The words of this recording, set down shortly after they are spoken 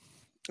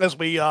As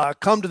we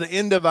come to the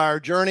end of our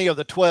journey of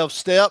the 12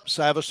 steps,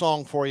 I have a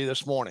song for you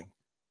this morning.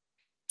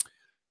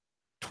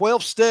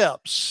 12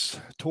 steps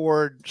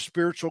toward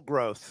spiritual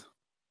growth.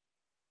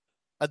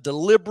 A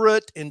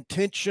deliberate,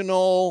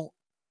 intentional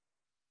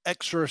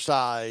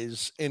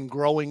exercise in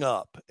growing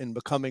up and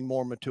becoming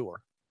more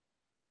mature.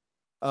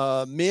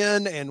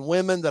 Men and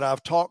women that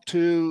I've talked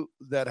to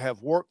that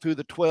have worked through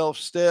the 12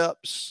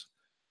 steps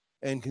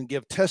and can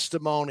give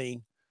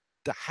testimony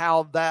to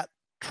how that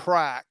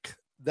track,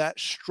 that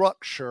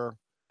structure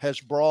has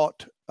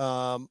brought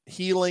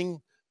healing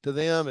to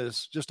them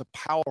is just a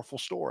powerful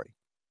story.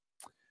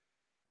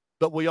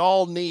 But we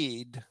all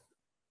need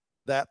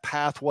that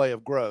pathway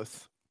of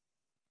growth.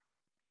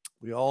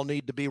 We all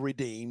need to be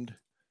redeemed.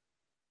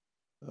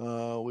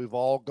 We've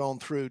all gone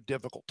through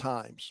difficult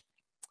times.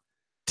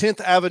 10th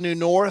Avenue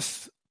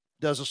North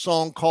does a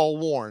song called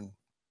Worn.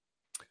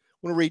 I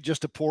want to read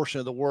just a portion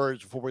of the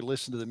words before we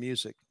listen to the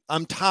music.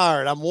 I'm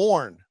tired. I'm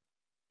worn.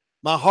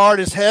 My heart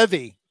is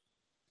heavy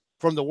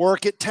from the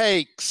work it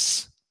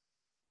takes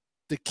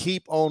to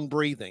keep on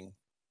breathing.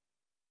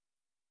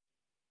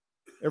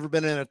 Ever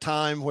been in a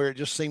time where it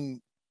just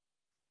seemed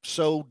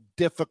so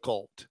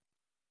difficult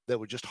that it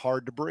was just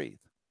hard to breathe?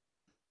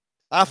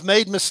 I've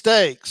made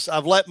mistakes.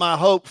 I've let my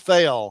hope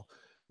fail.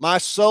 My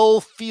soul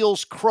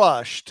feels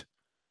crushed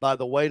by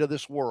the weight of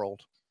this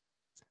world.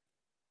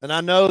 And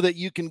I know that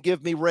you can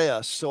give me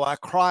rest, so I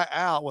cry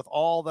out with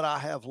all that I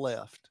have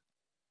left.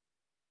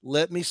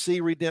 Let me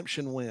see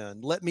redemption win.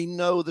 Let me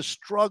know the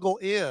struggle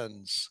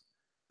ends,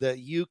 that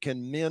you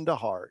can mend a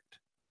heart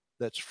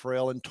that's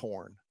frail and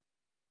torn.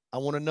 I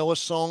want to know a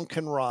song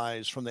can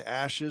rise from the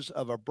ashes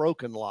of a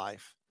broken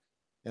life,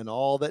 and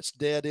all that's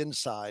dead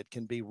inside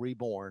can be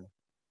reborn,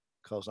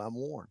 because I'm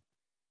worn.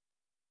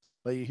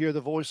 May you hear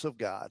the voice of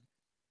God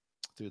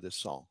through this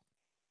song.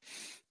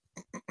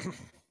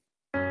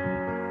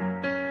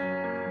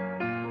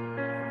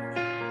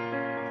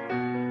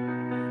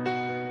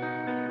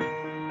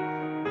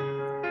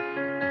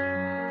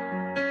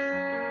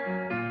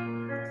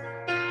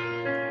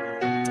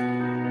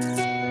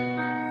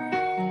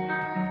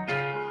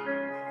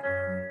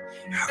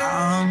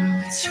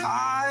 I'm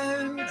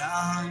tired,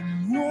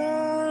 I'm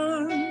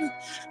worn,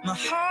 my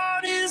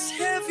heart is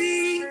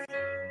heavy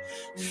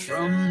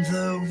from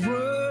the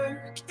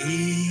work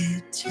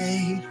it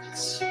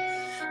takes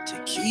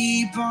to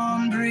keep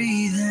on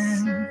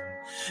breathing.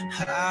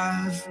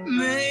 I've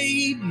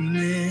made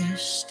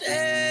mistakes,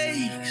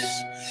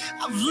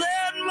 I've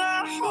let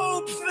my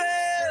hope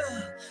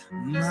fail,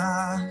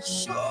 my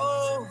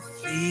soul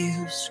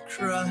feels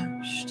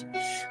crushed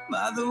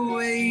by the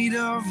weight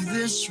of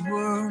this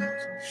world,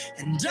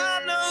 and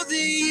I know that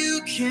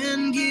you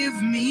can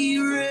give me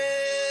rest.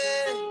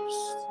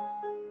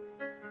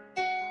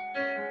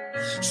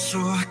 So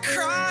I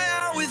cry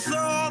out with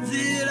all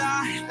that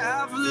I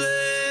have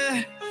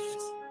left.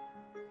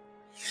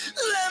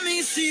 Let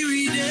me see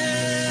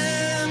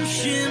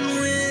redemption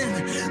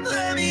win.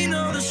 Let me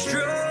know the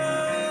struggle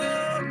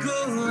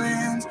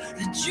ends,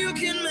 that you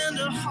can mend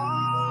a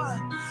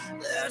heart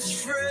that's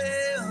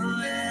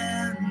frail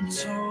and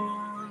torn.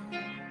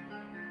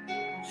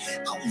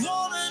 I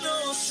wanna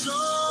know a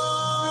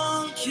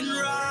song can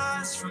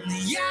rise from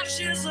the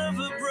ashes of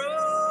a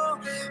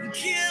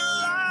broken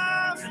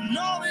life, and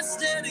all that's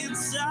dead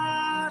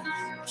inside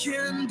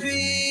can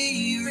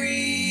be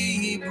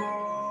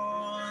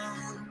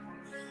reborn,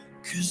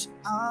 'cause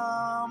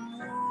I'm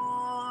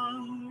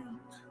worn.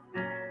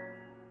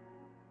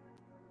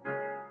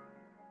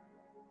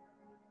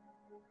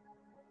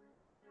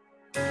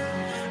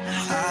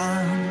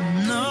 I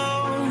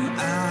know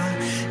I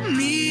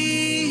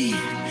need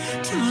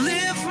to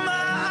lift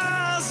my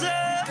eyes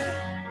up,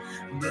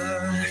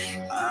 but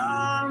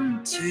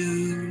I'm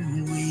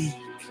too weak.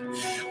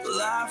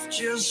 Life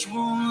just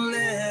won't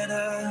let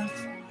up,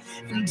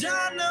 and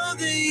I know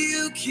that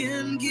you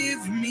can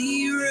give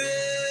me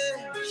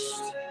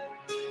rest.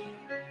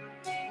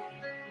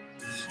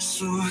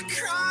 So I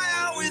cry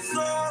out with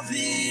all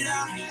that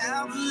I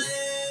have left.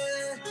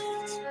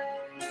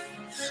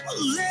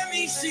 Let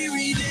me see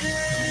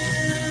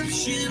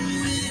redemption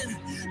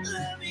win.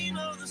 Let me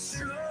know the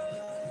struggle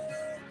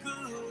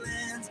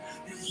ends,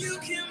 that you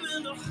can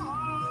mend a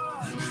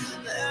heart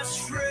that's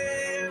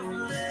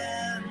frail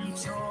and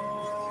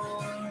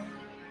torn.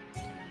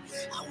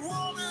 I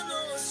wanna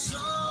know a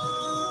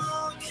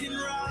song can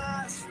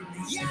rise from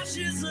the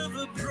ashes of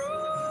a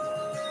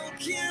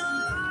broken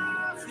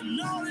life,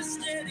 and all that's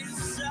dead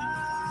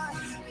inside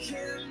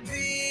can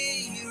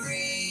be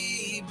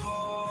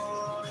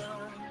reborn,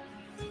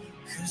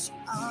 'cause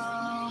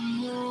I'm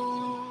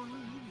worn.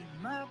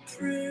 My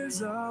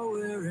prayers are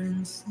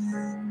wearing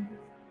thin.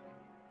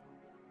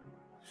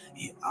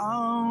 Yeah,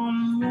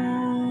 I'm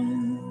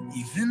worn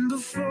even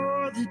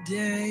before the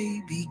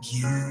day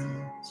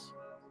begins.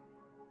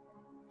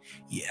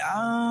 Yeah,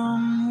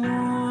 I'm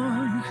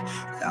worn.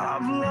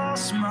 I've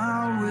lost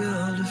my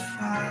will to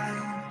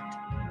fight.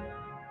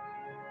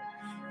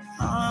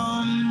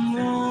 I'm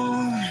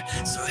worn,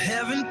 so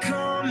heaven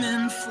come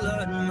and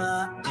flood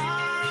my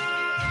eyes.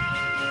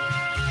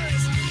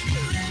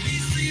 Let me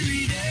see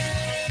redemption.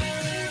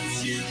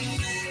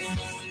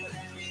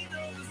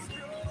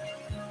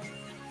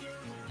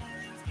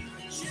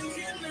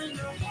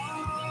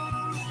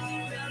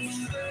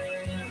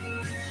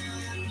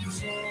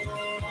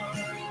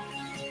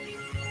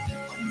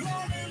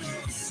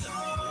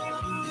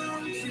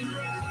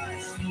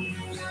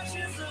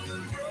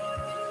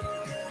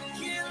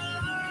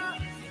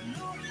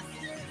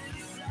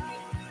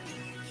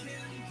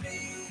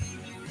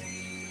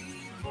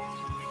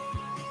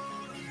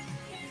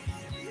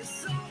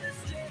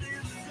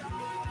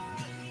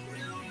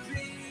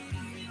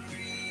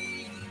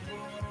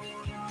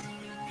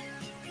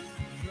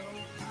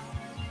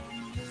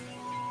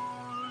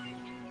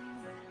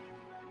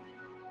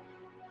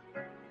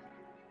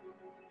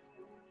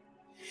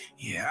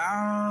 Yeah,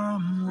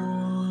 I'm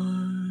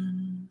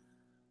one.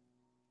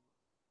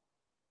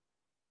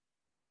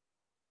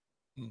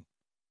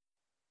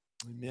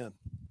 Amen.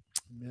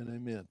 Amen.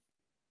 Amen.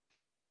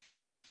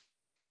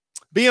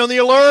 Be on the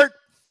alert.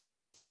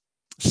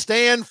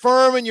 Stand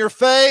firm in your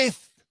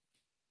faith.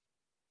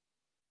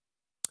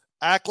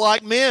 Act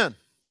like men.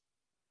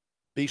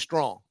 Be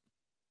strong.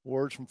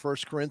 Words from 1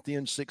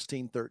 Corinthians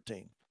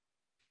 16:13.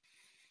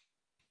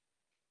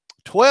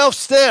 12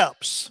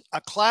 steps,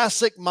 a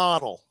classic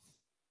model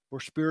for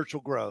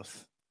spiritual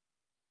growth.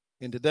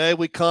 And today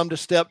we come to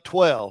step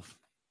 12.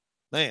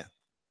 Man,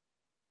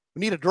 we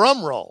need a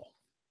drum roll.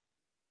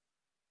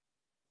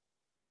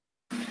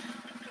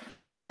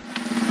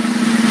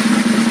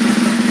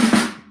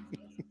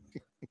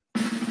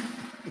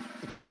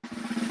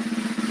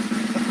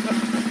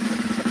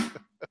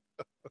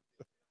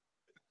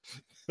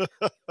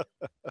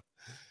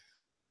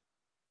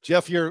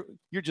 Jeff, you're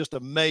just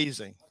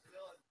amazing.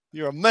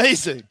 You're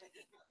amazing.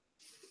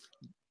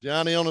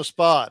 Johnny on the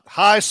spot.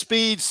 High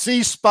speed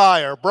C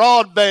Spire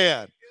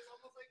broadband.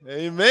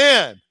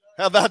 Amen.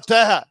 How about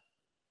that?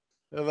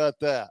 How about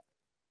that?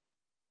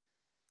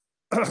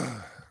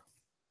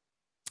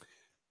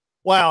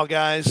 Wow,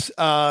 guys,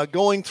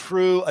 going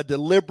through a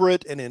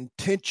deliberate and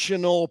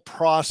intentional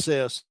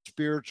process,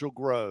 spiritual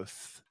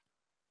growth.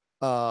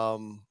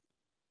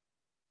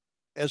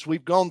 As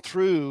we've gone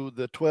through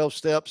the 12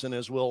 steps, and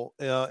as we'll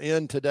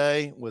end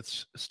today with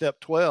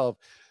step 12,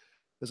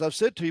 as I've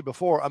said to you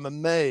before, I'm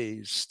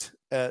amazed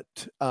at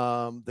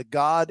the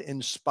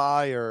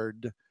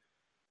God-inspired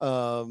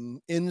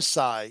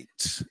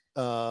insight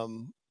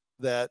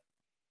that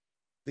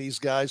these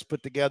guys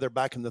put together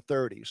back in the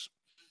 30s.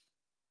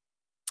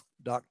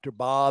 Dr.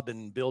 Bob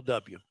and Bill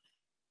W.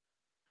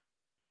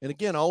 And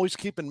again, always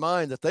keep in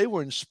mind that they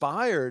were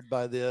inspired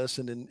by this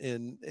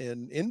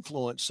and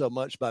influenced so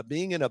much by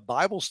being in a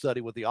Bible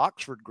study with the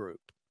Oxford group.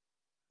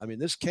 I mean,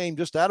 this came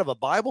just out of a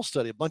Bible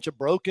study, a bunch of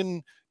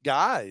broken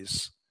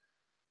guys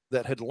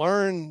that had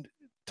learned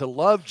to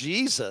love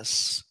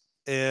Jesus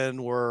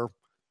and were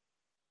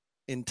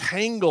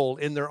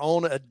entangled in their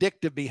own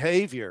addictive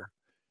behavior.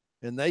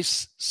 And they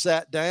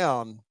sat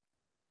down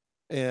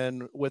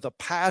and with a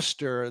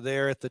pastor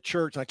there at the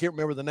church. I can't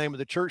remember the name of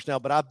the church now,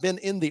 but I've been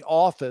in the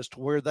office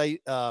where they,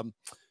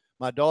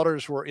 my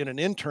daughters were in an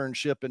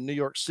internship in New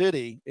York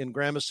City in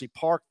Gramercy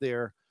Park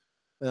there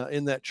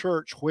in that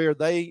church where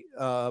they,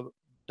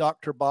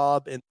 Dr.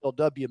 Bob and Bill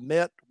W.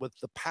 met with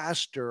the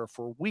pastor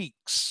for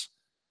weeks,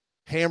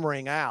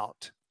 hammering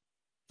out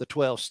the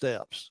 12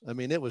 steps. I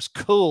mean, it was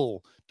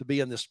cool to be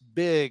in this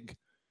big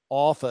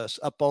office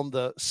up on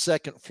the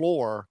second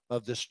floor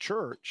of this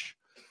church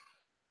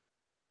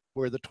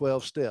where the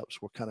 12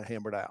 steps were kind of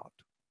hammered out.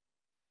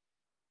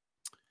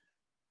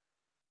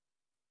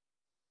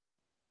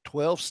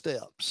 12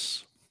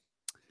 steps.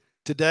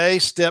 Today,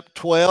 step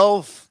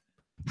 12,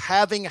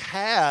 having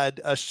had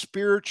a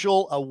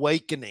spiritual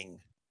awakening.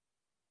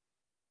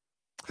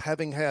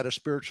 Having had a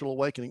spiritual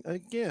awakening.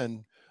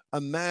 Again,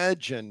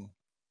 imagine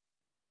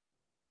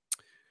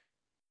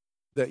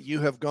that you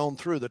have gone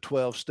through the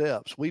 12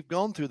 steps. We've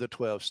gone through the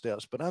 12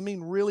 steps, but I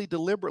mean really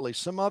deliberately.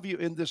 Some of you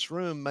in this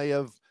room may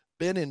have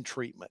been in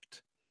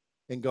treatment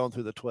and gone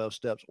through the 12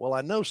 steps. Well,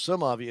 I know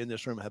some of you in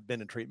this room have been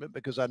in treatment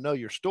because I know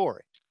your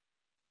story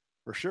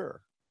for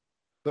sure.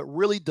 But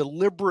really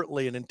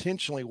deliberately and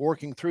intentionally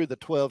working through the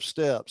 12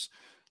 steps,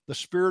 the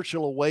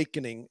spiritual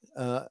awakening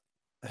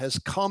has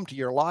come to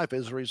your life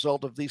as a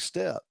result of these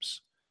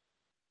steps.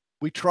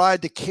 We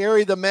tried to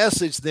carry the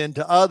message then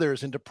to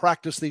others and to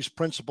practice these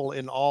principles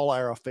in all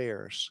our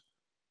affairs.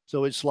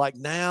 So it's like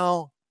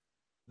now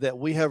that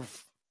we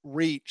have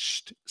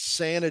reached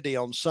sanity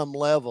on some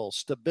level,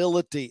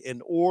 stability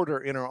and order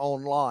in our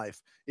own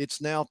life, it's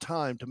now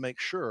time to make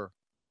sure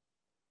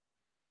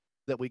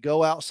that we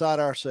go outside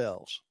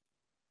ourselves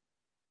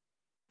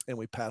and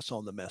we pass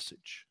on the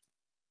message,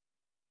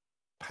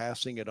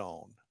 passing it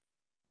on,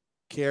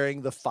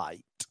 carrying the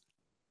fight,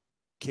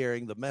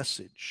 carrying the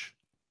message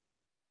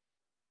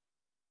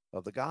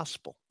of the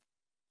gospel,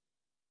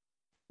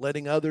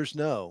 letting others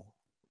know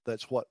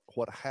that's what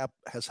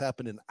has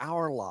happened in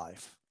our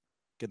life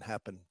can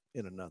happen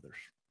in another's.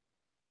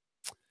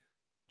 I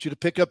want you to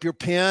pick up your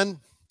pen.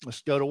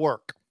 Let's go to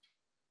work.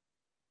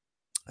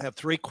 I have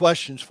 3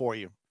 questions for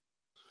you.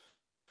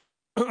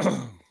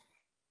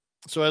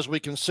 So as we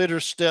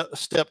consider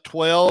step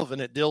 12,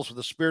 and it deals with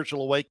the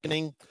spiritual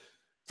awakening,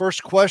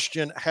 first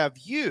question, have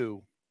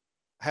you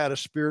had a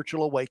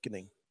spiritual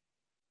awakening?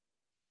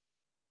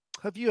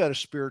 Have you had a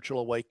spiritual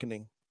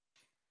awakening?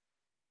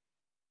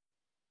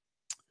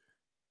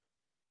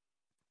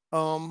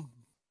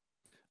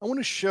 I want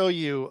to show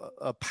you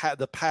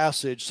the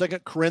passage, 2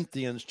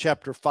 Corinthians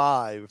chapter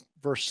 5,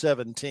 verse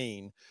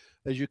 17,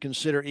 as you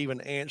consider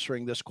even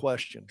answering this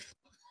question.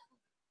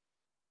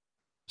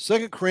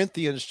 2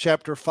 Corinthians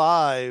chapter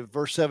 5,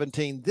 verse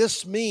 17,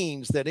 this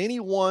means that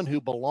anyone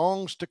who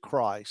belongs to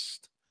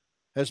Christ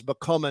has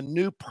become a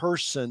new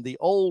person. The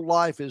old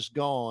life is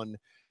gone.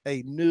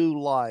 A new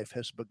life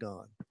has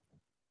begun.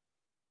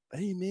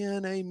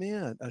 Amen,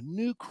 amen. A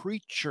new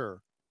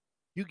creature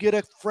You get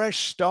a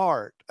fresh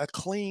start, a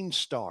clean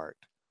start.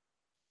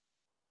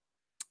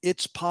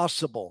 It's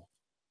possible.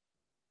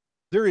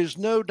 There is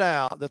no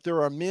doubt that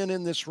there are men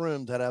in this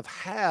room that have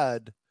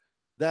had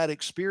that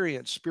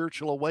experience,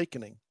 spiritual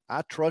awakening.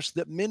 I trust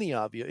that many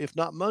of you, if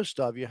not most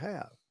of you,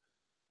 have.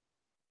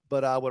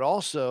 But I would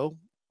also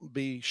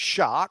be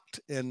shocked,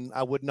 and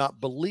I would not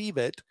believe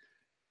it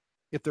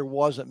if there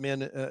weren't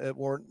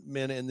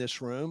men in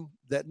this room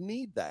that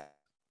need that.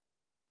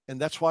 And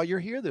that's why you're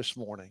here this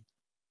morning.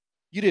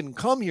 You didn't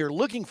come here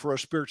looking for a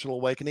spiritual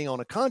awakening on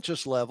a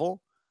conscious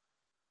level,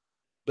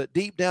 but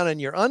deep down in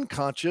your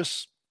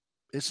unconscious,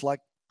 it's like,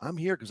 I'm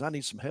here because I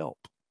need some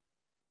help.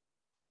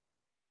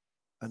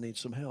 I need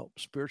some help.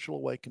 Spiritual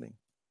awakening.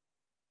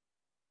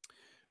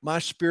 My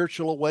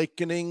spiritual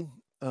awakening,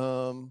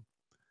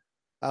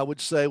 I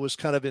would say, was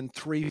kind of in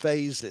 3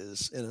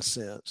 phases in a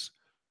sense.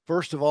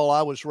 First of all,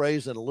 I was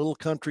raised in a little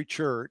country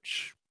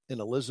church in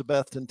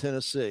Elizabethton,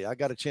 Tennessee. I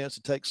got a chance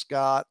to take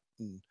Scott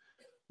and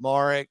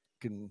Marek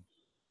and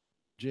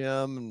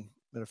Jim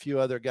and a few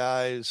other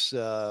guys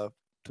to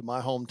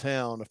my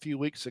hometown a few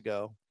weeks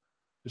ago.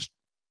 Just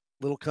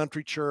little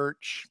country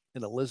church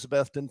in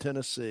Elizabethton,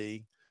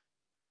 Tennessee.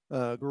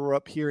 Grew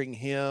up hearing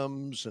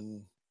hymns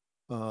and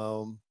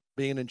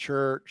being in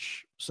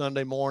church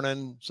Sunday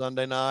morning,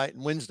 Sunday night,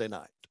 and Wednesday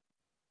night.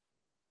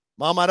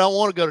 Mom, I don't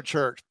want to go to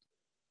church.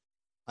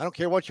 I don't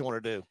care what you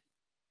want to do.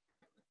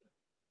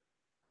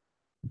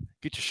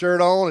 Get your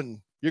shirt on and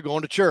you're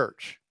going to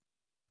church.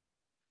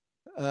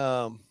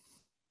 So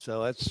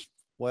that's the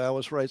way I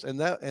was raised. And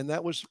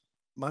that was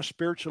my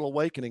spiritual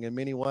awakening in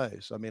many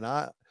ways. I mean,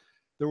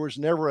 there was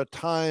never a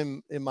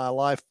time in my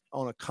life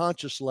on a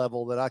conscious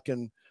level that I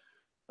can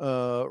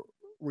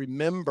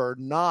remember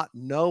not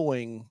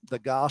knowing the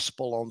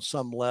gospel on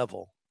some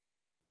level.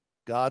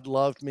 God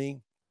loved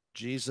me.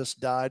 Jesus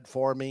died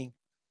for me.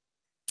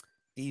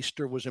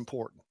 Easter was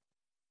important.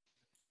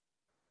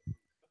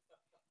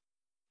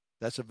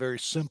 That's a very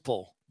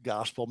simple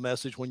gospel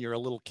message when you're a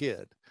little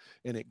kid,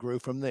 and it grew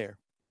from there.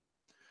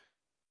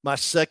 My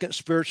second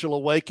spiritual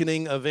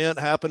awakening event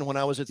happened when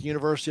I was at the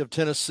University of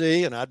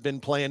Tennessee, and I'd been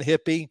playing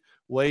hippie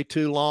way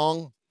too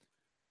long.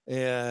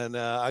 And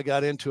I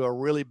got into a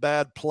really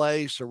bad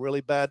place, and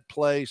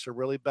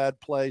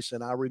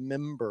I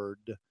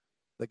remembered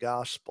the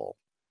gospel.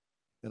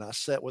 And I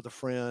sat with a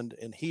friend,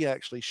 and he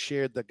actually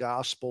shared the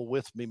gospel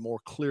with me more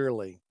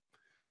clearly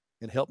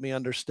and helped me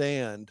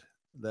understand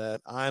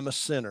that I'm a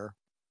sinner,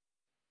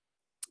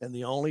 and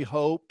the only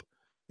hope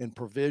and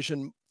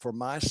provision for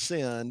my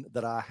sin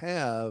that I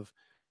have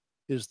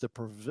is the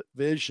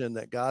provision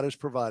that God has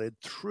provided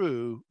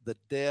through the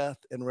death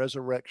and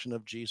resurrection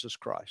of Jesus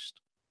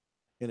Christ.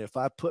 And if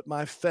I put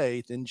my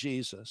faith in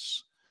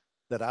Jesus,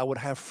 that I would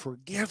have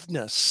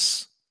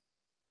forgiveness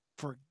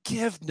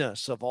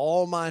of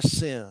all my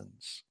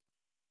sins.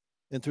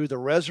 And through the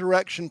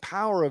resurrection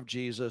power of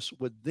Jesus,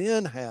 would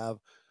then have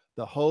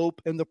the hope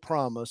and the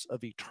promise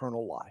of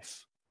eternal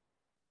life.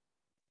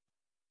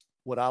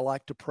 Would I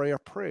like to pray a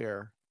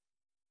prayer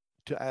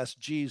to ask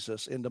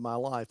Jesus into my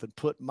life and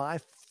put my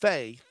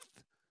faith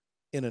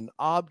in an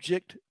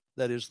object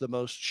that is the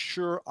most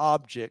sure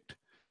object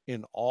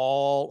in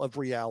all of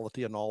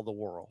reality and all the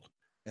world?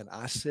 And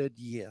I said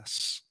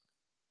yes.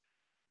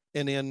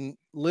 And in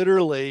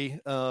literally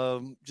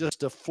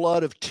just a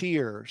flood of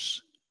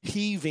tears,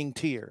 heaving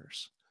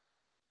tears,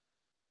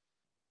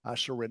 I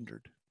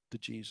surrendered to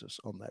Jesus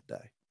on that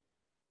day.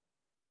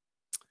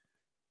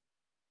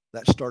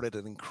 That started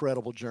an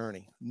incredible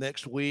journey.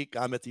 Next week,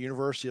 I'm at the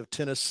University of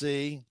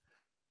Tennessee,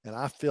 and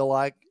I feel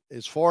like,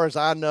 as far as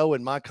I know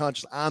in my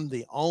conscience, I'm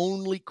the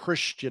only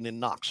Christian in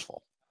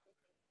Knoxville.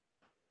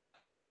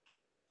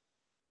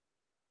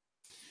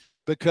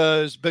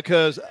 Because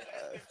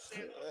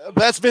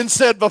that's been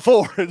said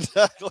before.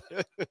 Exactly.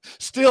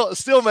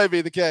 Still may be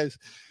the case.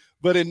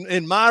 But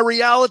in my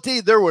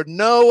reality, there were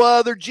no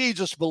other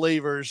Jesus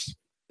believers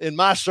in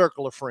my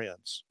circle of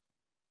friends.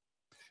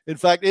 In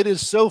fact, it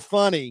is so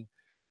funny.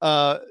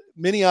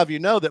 Many of you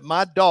know that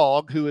my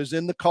dog, who is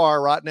in the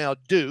car right now,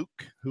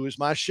 Duke, who is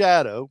my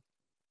shadow,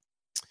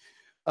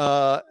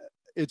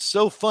 it's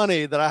so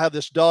funny that I have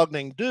this dog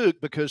named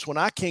Duke, because when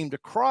I came to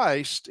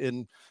Christ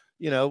and,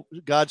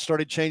 God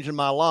started changing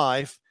my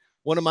life,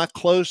 one of my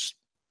close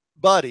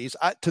buddies,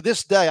 to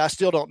this day, I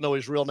still don't know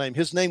his real name.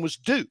 His name was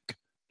Duke.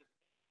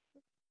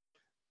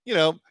 You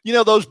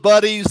know those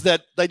buddies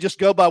that they just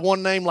go by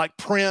one name, like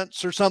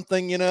Prince or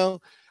something,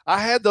 I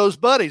had those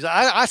buddies.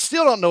 I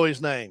still don't know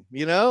his name,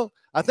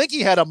 I think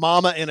he had a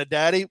mama and a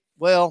daddy.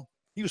 Well,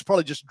 he was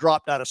probably just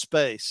dropped out of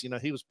space.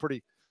 He was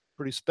pretty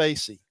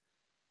spacey.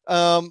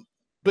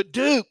 But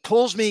Duke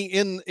pulls me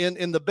in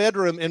the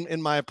bedroom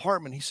in my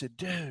apartment. He said,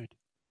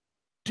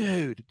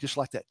 dude, just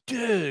like that,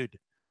 dude,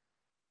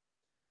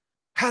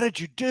 how did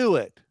you do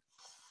it?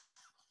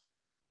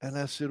 And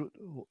I said,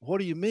 what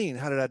do you mean?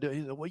 How did I do it?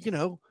 He said,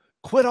 well,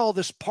 quit all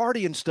this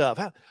partying stuff.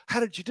 How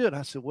did you do it?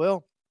 I said,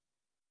 well,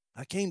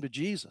 I came to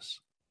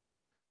Jesus.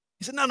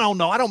 He said, no,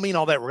 I don't mean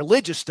all that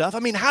religious stuff. I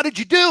mean, how did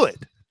you do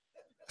it?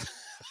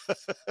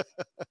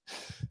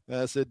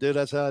 I said, dude,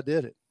 that's how I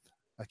did it.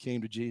 I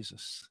came to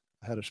Jesus.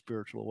 I had a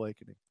spiritual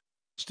awakening.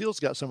 Still's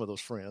got some of those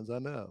friends, I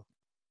know.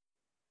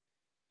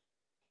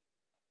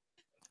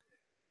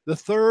 The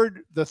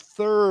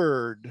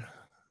third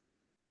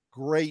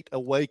great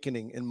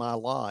awakening in my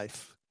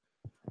life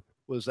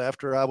was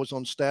after I was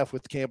on staff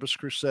with Campus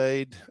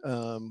Crusade,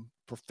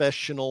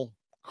 professional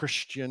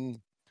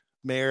Christian,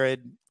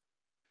 married,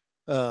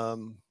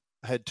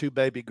 had 2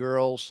 baby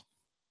girls,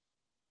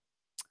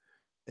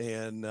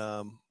 and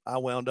I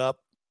wound up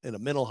in a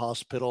mental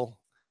hospital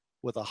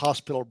with a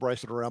hospital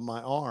bracelet around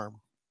my arm.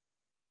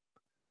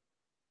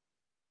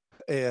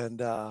 And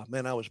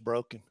man, I was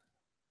broken.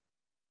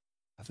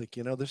 I think,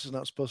 this is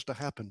not supposed to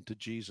happen to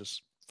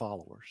Jesus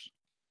followers.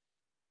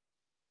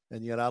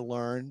 And yet I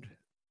learned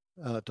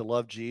to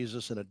love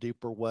Jesus in a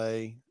deeper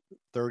way.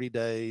 30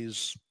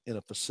 days in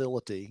a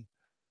facility.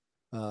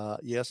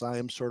 Yes, I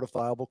am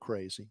certifiable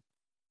crazy.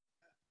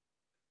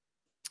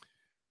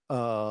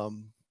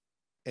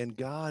 And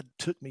God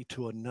took me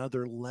to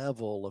another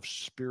level of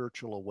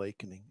spiritual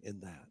awakening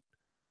in that.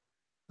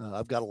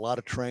 I've got a lot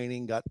of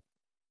training, got,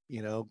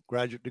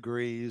 graduate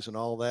degrees and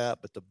all that,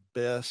 but the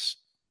best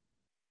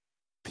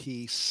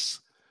piece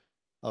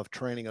of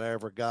training that I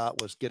ever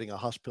got was getting a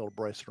hospital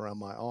bracelet around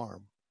my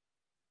arm,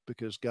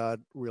 because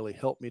God really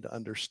helped me to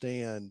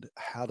understand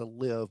how to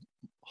live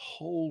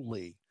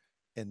wholly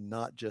and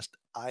not just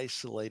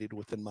isolated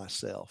within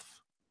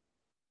myself,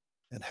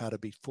 and how to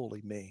be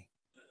fully me.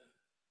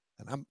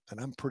 And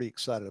I'm pretty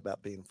excited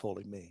about being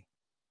fully me.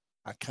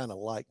 I kind of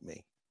like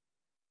me.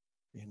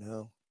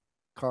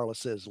 Carla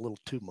says a little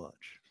too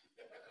much.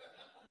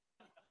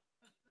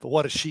 But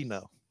what does she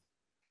know?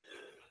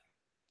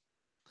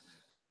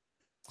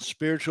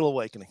 Spiritual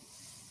awakening.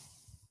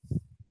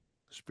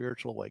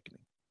 Spiritual awakening.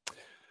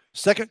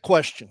 Second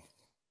question.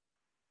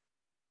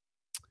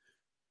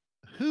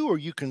 Who are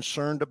you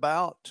concerned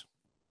about,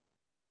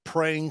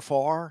 praying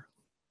for,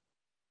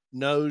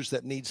 knows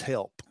that needs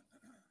help?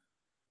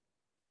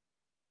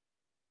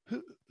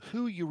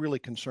 Who are you really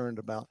concerned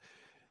about?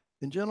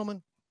 And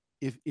gentlemen,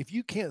 if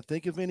you can't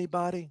think of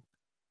anybody,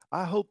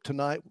 I hope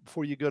tonight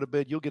before you go to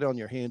bed, you'll get on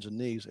your hands and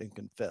knees and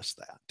confess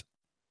that.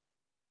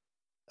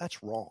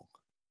 That's wrong.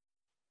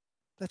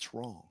 That's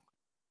wrong.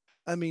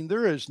 I mean,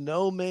 there is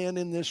no man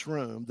in this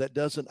room that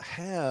doesn't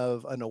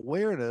have an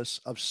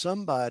awareness of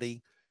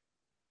somebody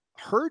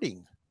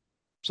hurting,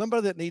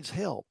 somebody that needs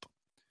help.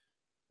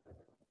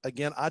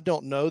 Again, I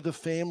don't know the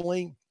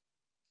family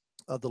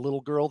of the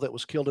little girl that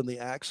was killed in the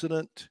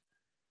accident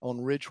on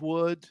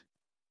Ridgewood.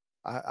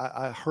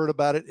 I heard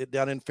about it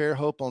down in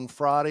Fairhope on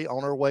Friday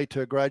on our way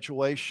to a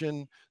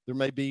graduation. There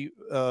may be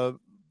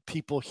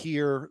people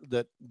here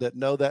that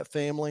know that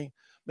family.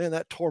 Man,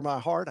 that tore my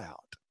heart out.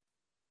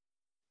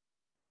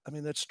 I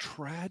mean, that's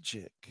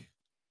tragic.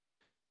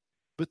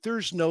 But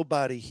there's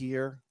nobody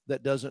here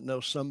that doesn't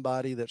know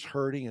somebody that's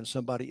hurting and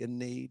somebody in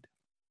need.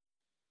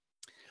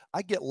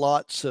 I get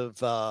lots of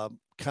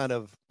kind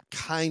of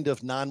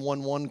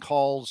 911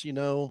 calls,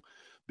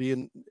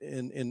 being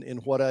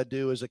in what I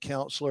do as a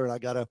counselor. And I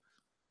got a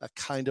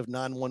kind of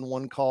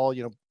 911 call,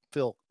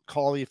 Phil,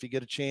 call me if you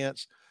get a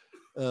chance,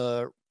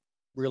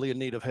 really in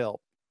need of help.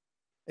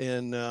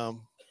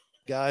 And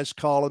guy's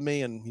calling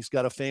me, and he's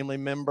got a family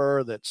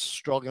member that's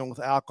struggling with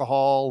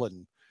alcohol,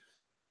 and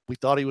we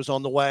thought he was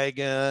on the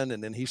wagon.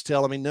 And then he's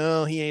telling me,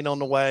 no, he ain't on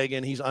the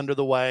wagon. He's under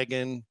the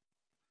wagon,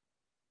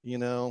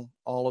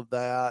 all of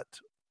that.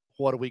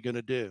 What are we going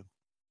to do?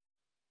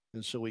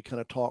 And so we kind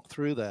of talked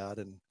through that,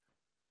 and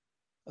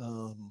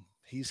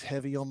he's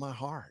heavy on my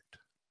heart.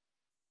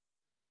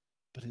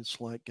 But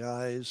it's like,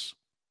 guys,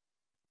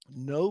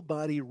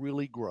 nobody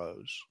really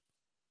grows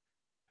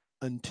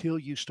until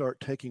you start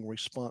taking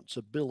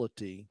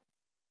responsibility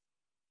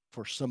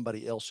for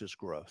somebody else's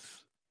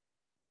growth.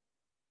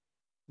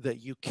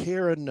 That you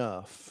care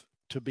enough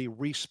to be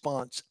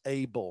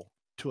responsible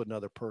to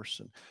another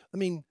person. I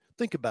mean,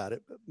 think about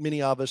it.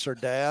 Many of us are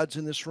dads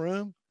in this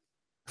room.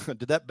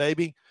 Did that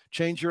baby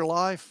change your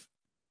life?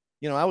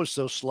 I was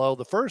so slow.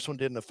 The first one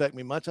didn't affect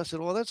me much. I said,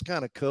 well, that's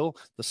kind of cool.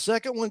 The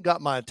second one got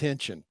my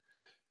attention.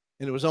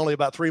 And it was only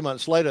about 3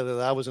 months later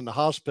that I was in the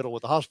hospital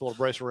with the hospital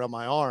bracelet around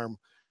my arm,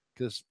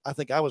 because I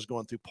think I was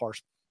going through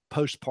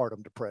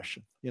postpartum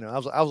depression. I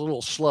was a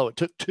little slow. It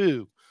took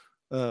 2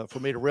 for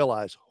me to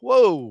realize,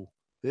 whoa,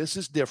 this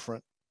is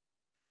different.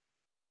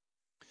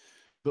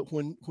 But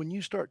when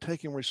you start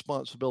taking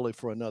responsibility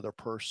for another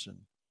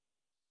person,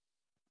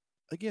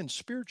 again,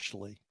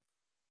 spiritually,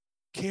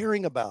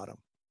 caring about them,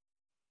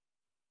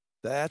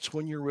 that's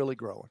when you're really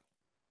growing.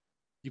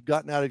 You've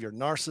gotten out of your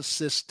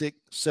narcissistic,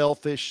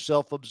 selfish,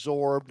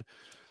 self-absorbed,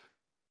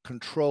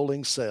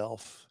 controlling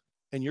self,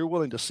 and you're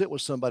willing to sit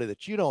with somebody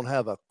that you don't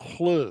have a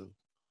clue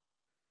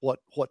what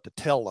to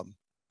tell them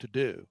to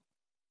do,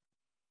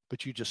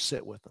 but you just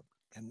sit with them.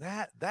 And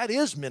that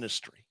is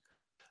ministry.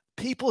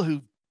 People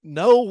who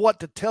know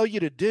what to tell you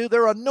to do,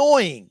 they're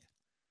annoying.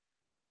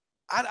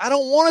 I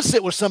don't want to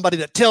sit with somebody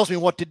that tells me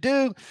what to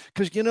do,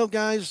 because,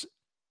 guys,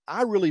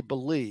 I really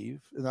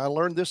believe, and I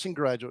learned this in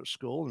graduate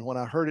school, and when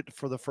I heard it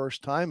for the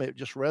first time, it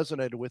just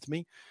resonated with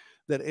me,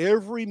 that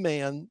every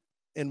man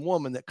and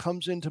woman that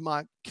comes into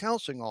my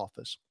counseling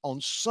office, on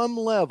some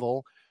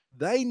level,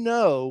 they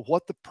know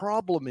what the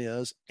problem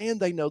is and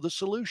they know the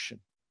solution.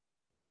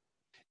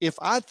 If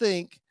I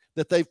think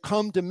that they've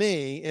come to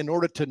me in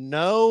order to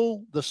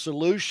know the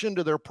solution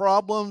to their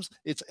problems,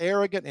 it's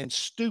arrogant and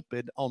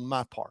stupid on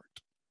my part.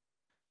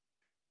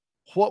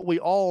 What we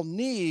all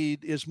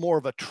need is more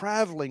of a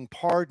traveling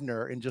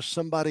partner and just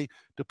somebody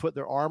to put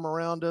their arm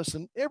around us.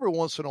 And every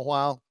once in a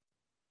while,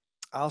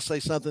 I'll say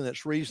something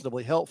that's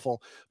reasonably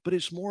helpful, but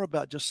it's more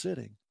about just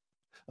sitting.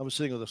 I was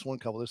sitting with this one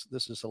couple.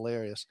 This is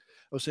hilarious.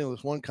 I was sitting with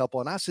this one couple,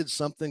 and I said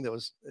something that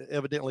was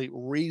evidently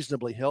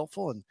reasonably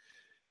helpful,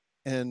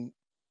 and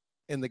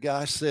the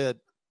guy said,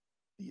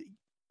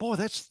 "Boy,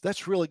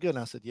 that's really good." And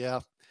I said,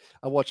 "Yeah,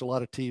 I watch a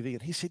lot of TV."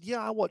 And he said, "Yeah,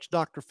 I watch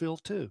Dr. Phil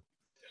too."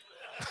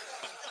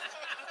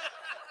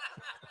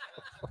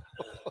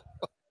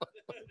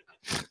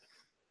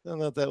 I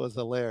thought that was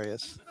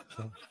hilarious.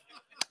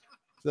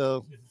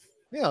 So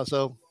yeah,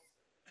 so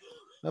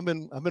I've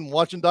been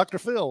watching Dr.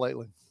 Phil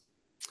lately.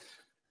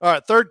 All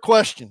right, third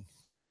question.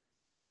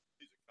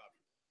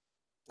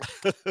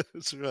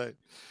 That's right.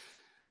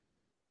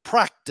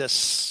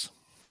 Practice.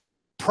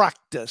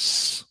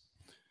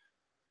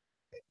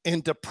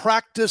 And to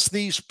practice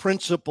these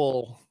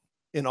principles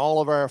in all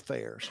of our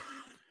affairs.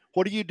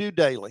 What do you do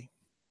daily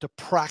to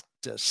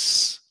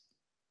practice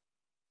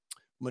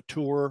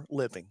mature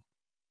living?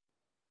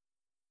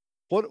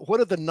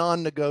 What are the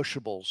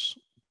non-negotiables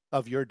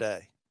of your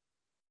day?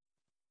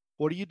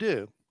 What do you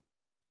do?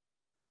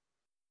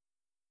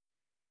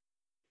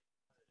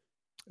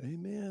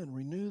 Amen.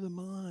 Renew the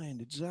mind.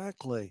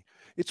 Exactly.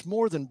 It's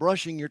more than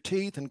brushing your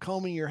teeth and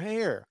combing your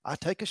hair. I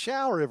take a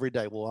shower every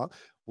day. Well,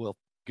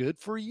 good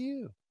for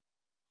you.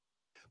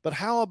 But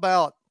how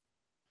about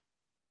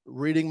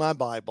reading my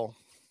Bible,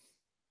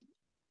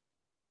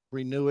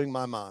 renewing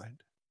my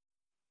mind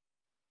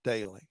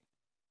daily,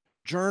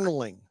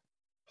 journaling?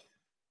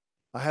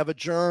 I have a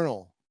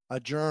journal.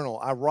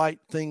 I write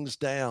things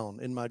down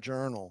in my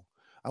journal.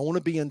 I want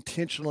to be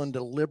intentional and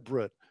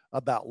deliberate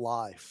about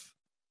life.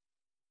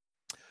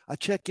 I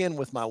check in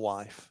with my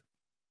wife.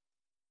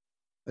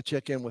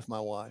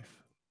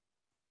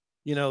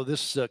 You know,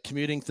 this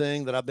commuting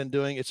thing that I've been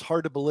doing, it's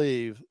hard to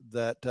believe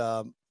that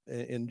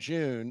in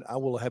June, I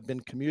will have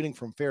been commuting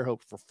from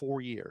Fairhope for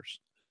 4 years.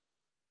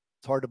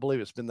 It's hard to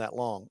believe it's been that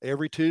long.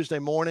 Every Tuesday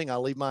morning, I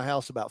leave my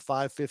house about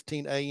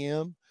 5:15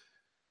 a.m.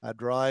 I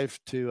drive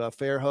to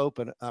Fairhope,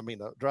 and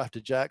drive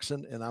to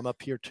Jackson, and I'm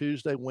up here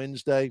Tuesday,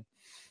 Wednesday,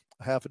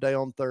 half a day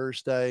on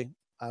Thursday.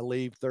 I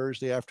leave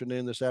Thursday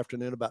afternoon, this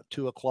afternoon, about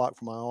 2 o'clock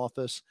from my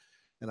office,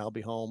 and I'll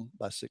be home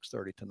by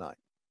 6:30 tonight.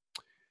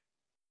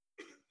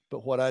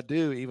 But what I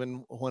do,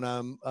 even when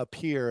I'm up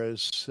here,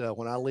 is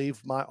when I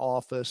leave my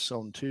office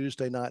on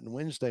Tuesday night and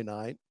Wednesday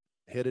night,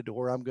 headed to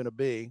where I'm going to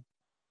be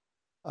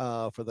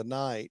for the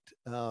night,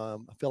 I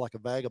feel like a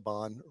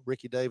vagabond.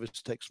 Ricky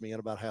Davis takes me in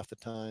about half the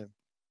time.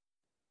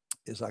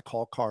 Is I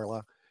call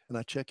Carla and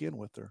I check in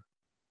with her.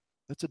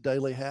 It's a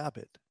daily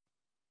habit,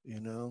 you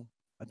know.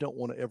 I don't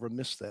want to ever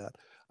miss that.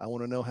 I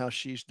want to know how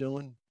she's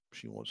doing.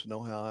 She wants to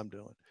know how I'm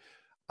doing.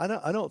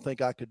 I don't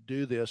think I could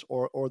do this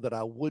or that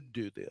I would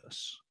do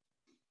this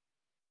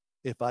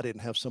if I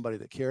didn't have somebody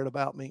that cared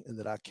about me and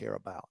that I care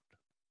about.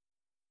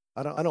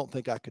 I don't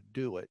think I could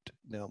do it.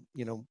 Now,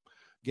 you know,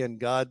 again,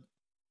 God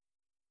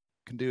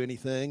can do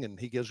anything and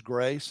he gives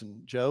grace.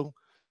 And Joe,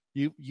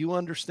 you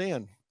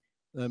understand.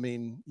 I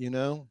mean, you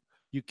know,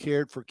 you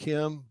cared for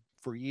Kim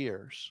for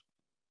years.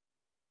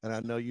 And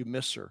I know you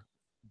miss her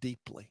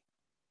deeply.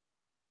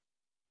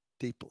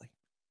 Deeply.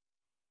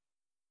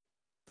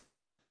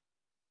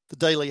 The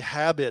daily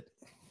habit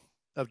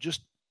of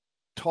just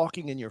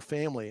talking in your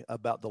family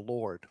about the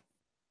Lord,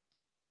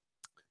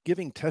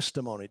 giving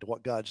testimony to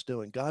what God's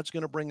doing. God's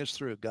going to bring us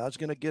through. God's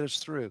going to get us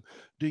through.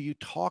 Do you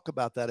talk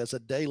about that as a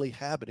daily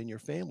habit in your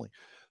family?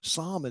 The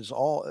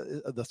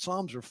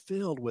Psalms are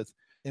filled with,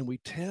 and we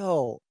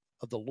tell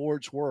of the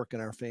Lord's work in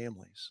our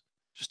families.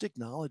 Just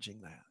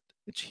acknowledging that.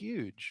 It's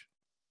huge.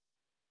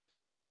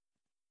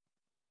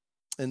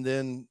 And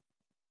then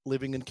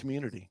living in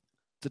community.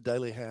 It's a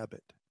daily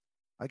habit.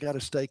 I got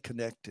to stay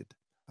connected.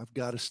 I've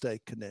got to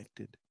stay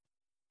connected.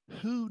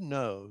 Who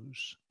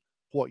knows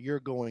what you're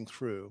going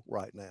through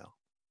right now?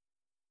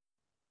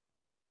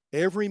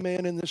 Every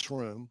man in this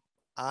room,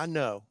 I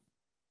know,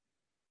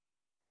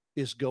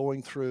 is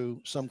going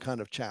through some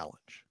kind of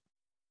challenge.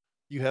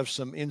 You have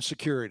some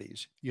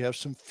insecurities. You have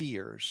some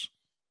fears.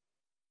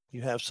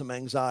 You have some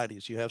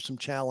anxieties. You have some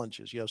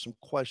challenges. You have some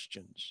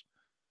questions.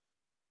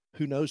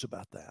 Who knows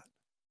about that?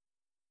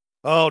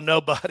 Oh,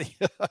 nobody.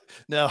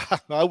 No,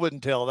 I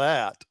wouldn't tell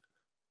that.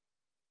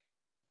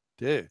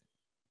 Dude,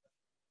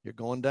 you're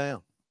going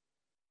down.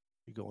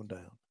 You're going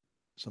down.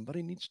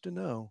 Somebody needs to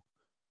know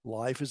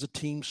life is a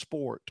team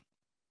sport.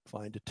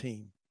 Find a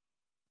team.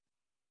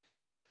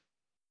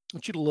 I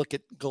want you to look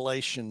at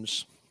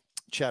Galatians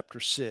chapter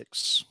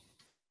 6,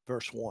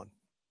 verse 1.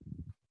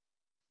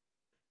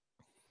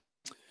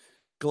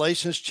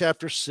 Galatians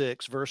chapter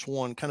 6, verse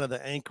 1, kind of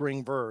the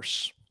anchoring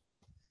verse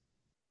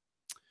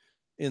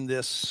in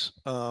this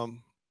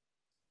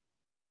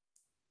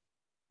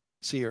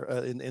See here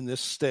in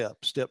this step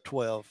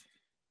 12.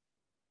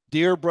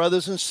 Dear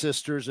brothers and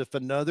sisters, if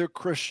another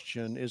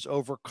Christian is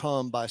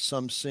overcome by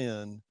some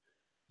sin,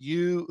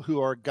 you who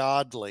are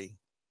godly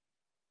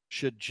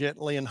should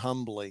gently and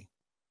humbly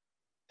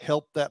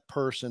help that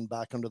person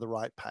back onto the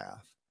right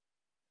path.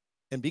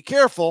 And be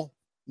careful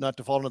not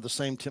to fall into the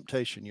same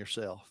temptation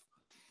yourself.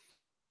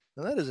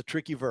 Now, that is a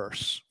tricky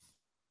verse.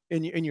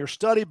 In your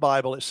study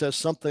Bible, it says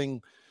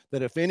something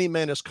that if any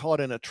man is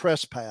caught in a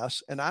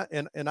trespass, and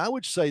I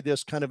would say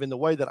this kind of in the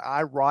way that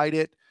I write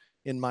it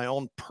in my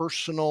own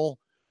personal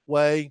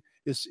way,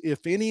 is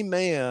if any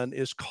man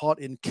is caught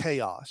in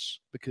chaos,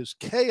 because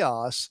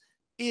chaos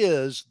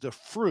is the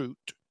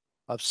fruit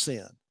of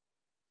sin.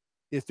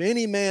 If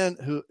any man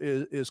who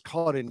is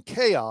caught in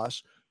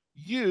chaos,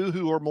 you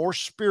who are more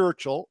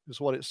spiritual, is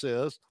what it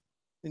says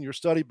in your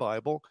study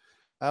Bible,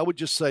 I would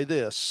just say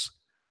this: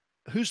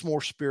 who's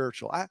more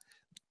spiritual?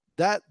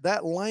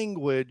 That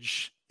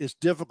language is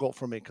difficult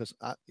for me because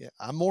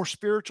I'm more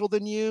spiritual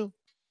than you.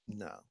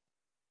 No,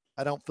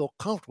 I don't feel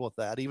comfortable with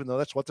that, even though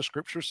that's what the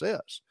scripture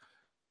says.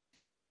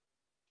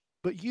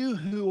 But you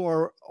who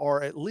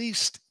are at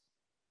least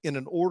in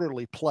an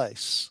orderly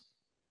place,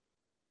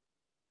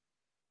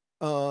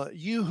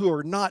 you who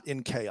are not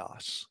in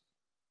chaos.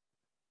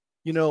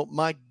 You know,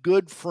 my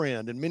good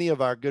friend and many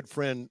of our good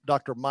friend,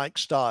 Dr. Mike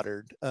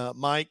Stoddard,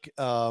 Mike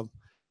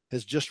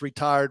has just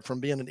retired from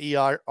being an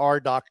ER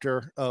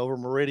doctor over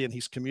Meridian.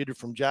 He's commuted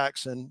from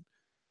Jackson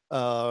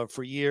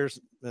for years.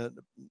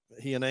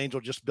 He and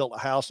Angel just built a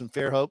house in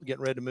Fairhope,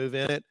 getting ready to move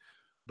in it.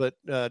 But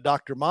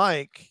Dr.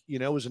 Mike, you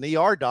know, was an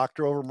ER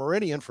doctor over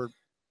Meridian for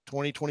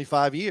 20,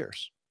 25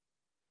 years.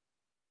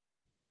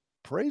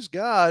 Praise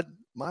God,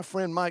 my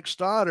friend Mike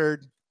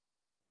Stoddard,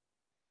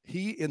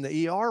 he in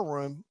the ER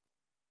room,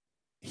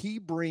 he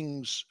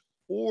brings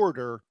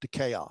order to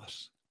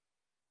chaos.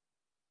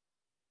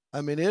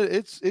 I mean,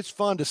 it's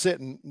fun to sit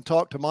and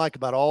talk to Mike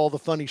about all the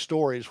funny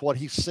stories, what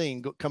he's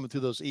seen coming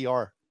through those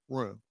ER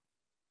room.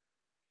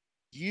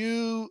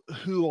 You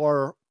who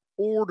are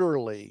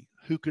orderly,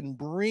 who can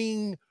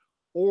bring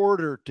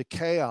order to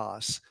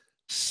chaos,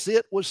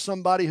 sit with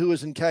somebody who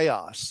is in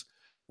chaos,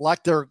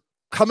 like they're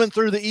coming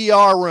through the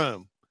ER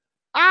room.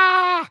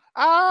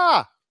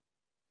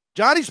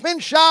 Johnny's been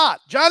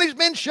shot. Johnny's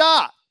been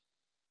shot.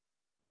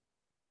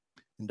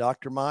 And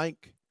Dr.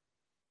 Mike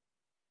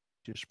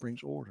just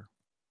brings order.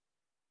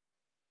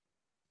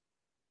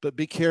 But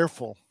be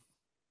careful.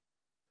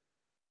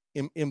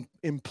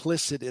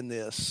 Implicit in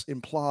this,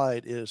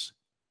 implied is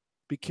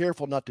be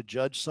careful not to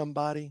judge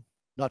somebody,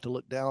 not to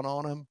look down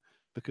on them,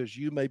 because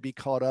you may be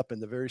caught up in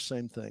the very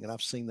same thing. And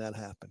I've seen that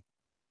happen.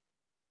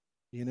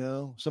 You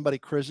know, somebody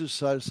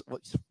criticizes,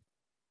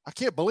 I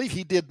can't believe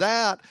he did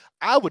that.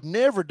 I would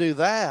never do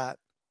that.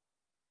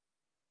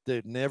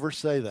 Dude, never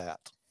say that.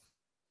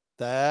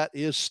 That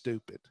is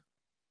stupid,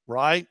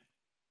 right?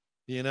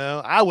 You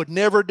know, I would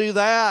never do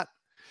that.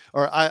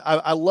 Or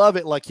I love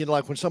it, like, you know,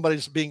 like when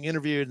somebody's being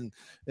interviewed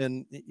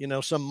and you know,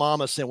 some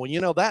mama saying, well,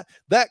 you know, that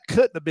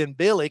couldn't have been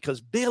Billy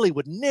because Billy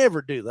would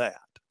never do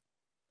that.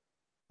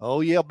 Oh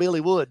yeah, Billy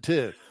would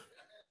too.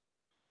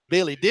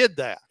 Billy did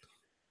that.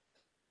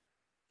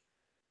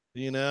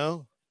 You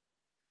know,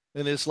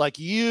 and it's like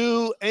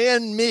you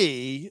and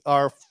me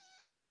are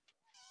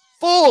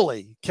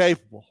fully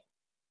capable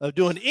of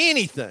doing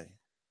anything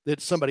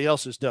that somebody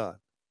else has done.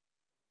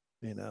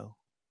 You know,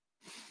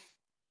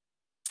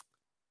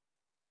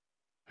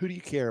 who do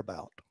you care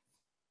about?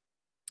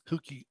 Who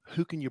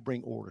can you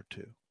bring order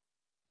to?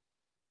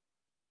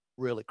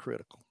 Really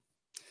critical.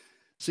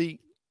 See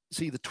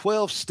the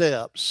 12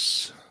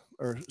 steps,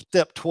 or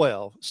step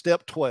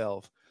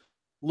 12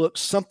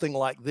 looks something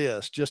like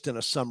this, just in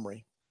a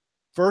summary.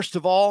 First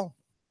of all,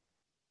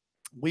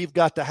 we've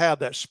got to have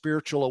that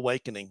spiritual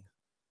awakening.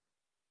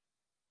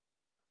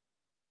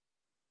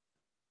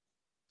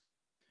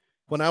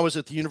 When I was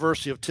at the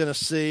University of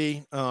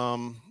Tennessee,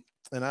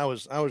 and I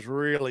was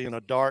really in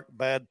a dark,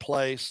 bad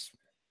place.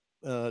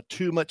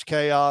 Too much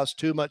chaos.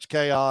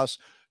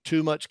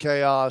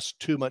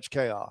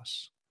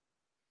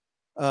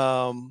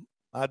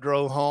 I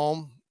drove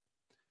home,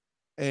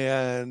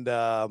 and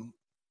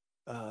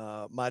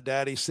my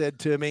daddy said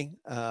to me,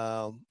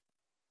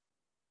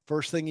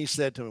 first thing he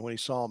said to me when he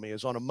saw me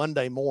is on a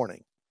Monday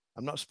morning.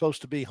 I'm not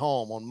supposed to be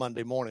home on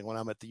Monday morning when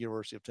I'm at the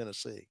University of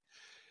Tennessee.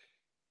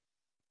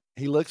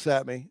 He looks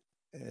at me,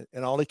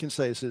 and all he can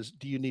say is,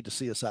 do you need to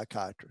see a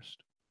psychiatrist?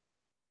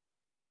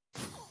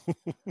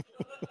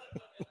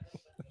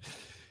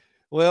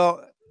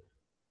 Well,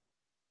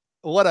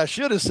 what I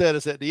should have said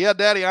is that, yeah,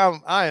 Daddy,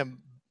 I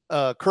am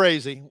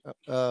crazy.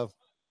 I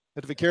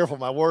have to be careful of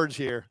my words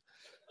here.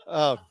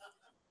 I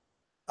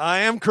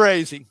am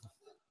crazy.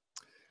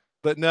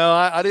 But no,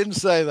 I didn't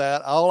say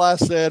that. All I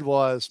said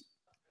was,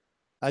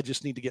 I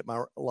just need to get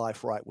my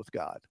life right with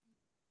God.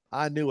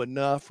 I knew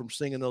enough from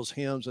singing those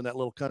hymns in that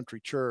little country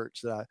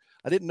church that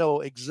I didn't know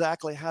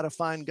exactly how to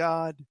find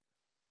God,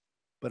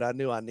 but I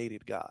knew I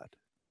needed God.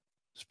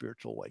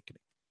 Spiritual awakening.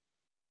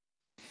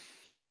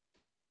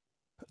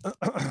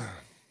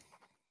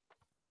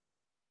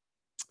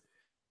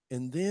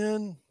 And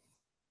then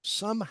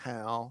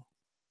somehow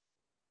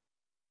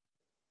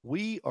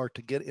we are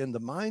to get in the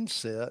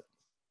mindset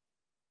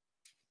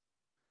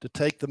to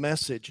take the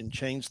message and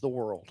change the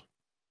world.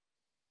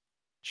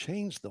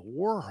 Change the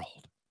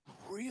world?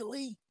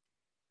 Really?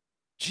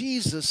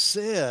 Jesus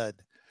said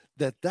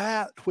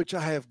that which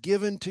I have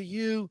given to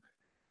you,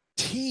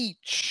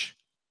 teach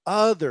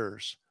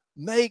others,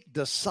 make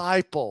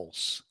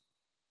disciples.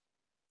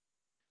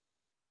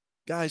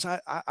 Guys,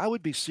 I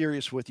would be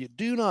serious with you.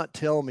 Do not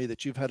tell me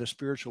that you've had a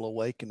spiritual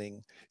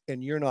awakening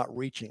and you're not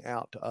reaching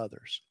out to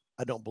others.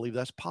 I don't believe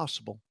that's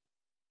possible.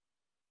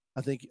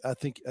 I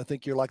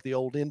think you're like the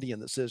old Indian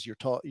that says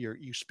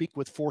you speak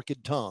with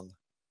forked tongue.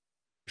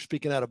 You're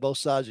speaking out of both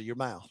sides of your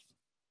mouth.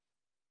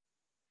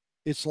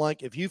 It's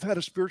like if you've had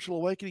a spiritual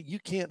awakening, you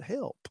can't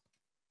help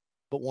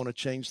but want to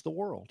change the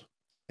world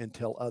and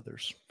tell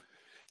others.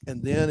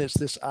 And then it's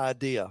this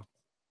idea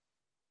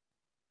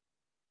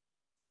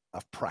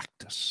of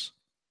practice.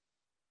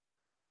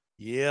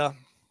 Yeah,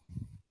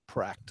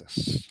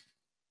 practice.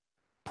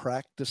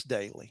 Practice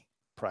daily.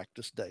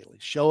 Practice daily.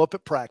 Show up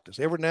at practice.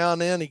 Every now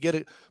and then you get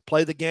to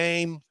play the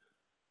game,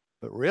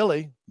 but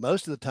really,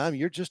 most of the time,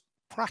 you're just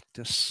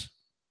practice.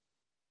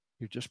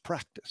 You're just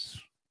practice.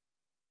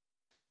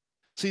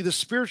 See, the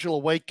spiritual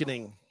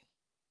awakening,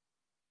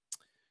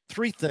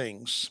 3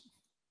 things: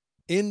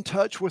 in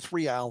touch with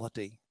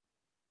reality,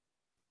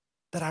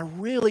 that I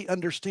really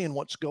understand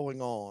what's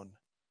going on.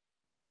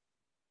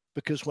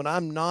 Because when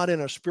I'm not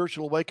in a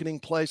spiritual awakening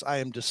place, I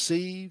am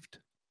deceived,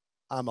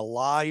 I'm a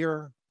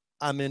liar,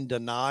 I'm in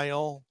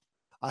denial,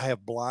 I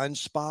have blind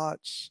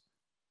spots.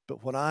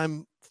 But when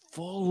I'm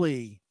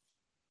fully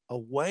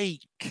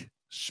awake,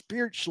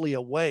 spiritually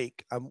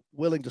awake, I'm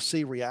willing to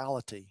see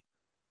reality,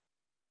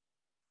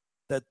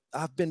 that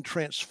I've been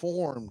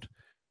transformed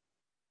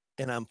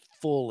and I'm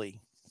fully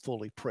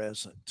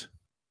present.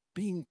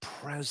 Being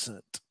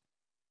present.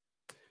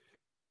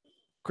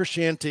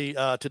 Christianity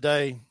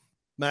Today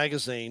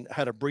magazine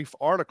had a brief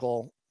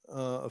article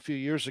a few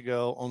years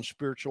ago on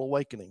spiritual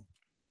awakening.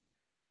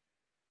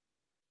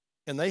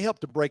 And they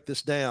helped to break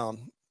this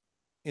down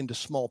into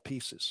small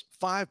pieces,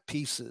 5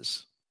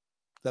 pieces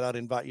that I'd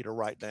invite you to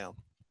write down.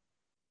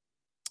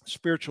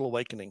 Spiritual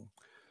awakening.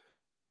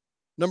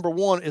 Number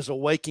 1 is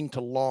awaking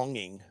to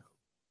longing.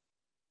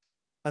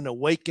 An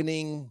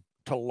awakening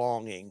to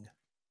longing.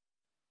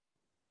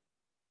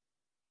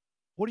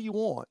 What do you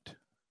want?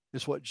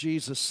 Is what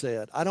Jesus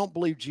said. I don't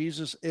believe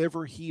Jesus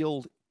ever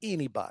healed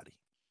anybody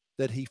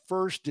that he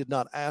first did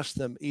not ask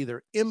them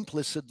either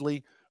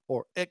implicitly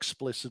or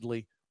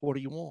explicitly, what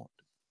do you want?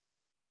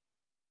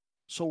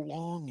 So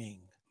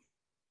longing.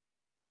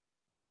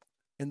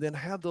 And then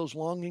have those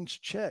longings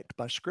checked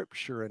by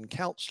scripture and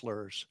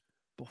counselors.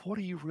 But what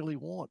do you really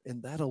want?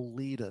 And that'll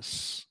lead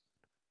us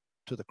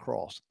to the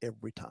cross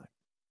every time.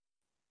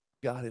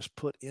 God has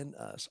put in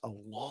us a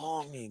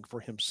longing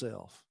for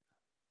himself,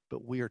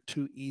 but we are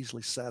too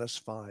easily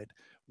satisfied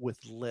with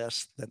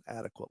less than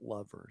adequate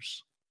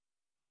lovers.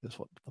 That's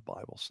what the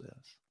Bible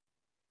says.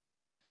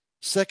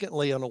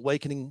 Secondly, an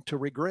awakening to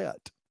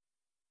regret.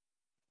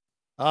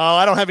 Oh,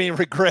 I don't have any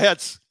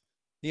regrets.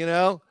 You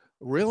know,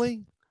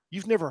 really?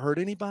 You've never hurt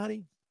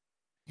anybody?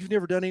 You've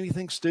never done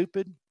anything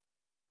stupid?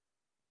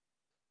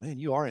 Man,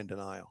 you are in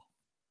denial.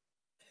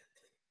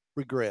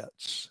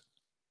 Regrets.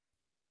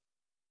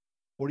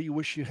 What do you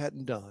wish you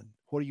hadn't done?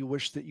 What do you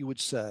wish that you would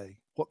say?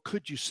 What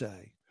could you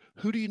say?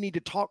 Who do you need to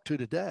talk to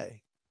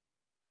today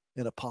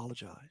and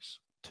apologize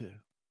to?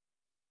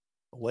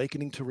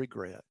 Awakening to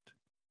regret.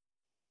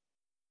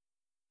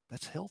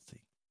 That's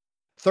healthy.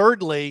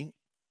 Thirdly,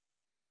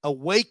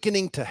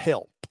 awakening to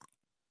help.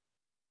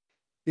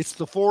 It's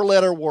the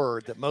 4-letter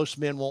word that most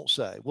men won't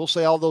say. We'll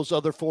say all those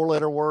other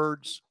 4-letter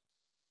words,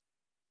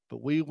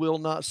 but we will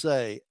not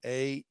say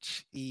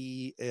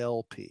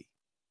H-E-L-P.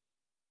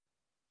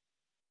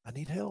 I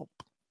need help.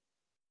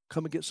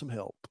 Come and get some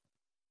help.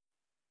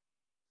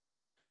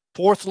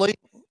 Fourthly,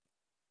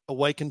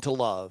 awaken to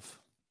love.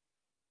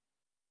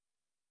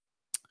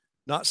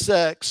 Not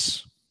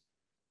sex,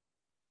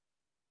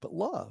 but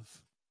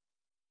love.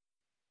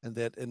 And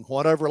that in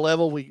whatever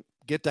level we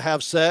get to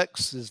have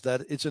sex, is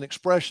that it's an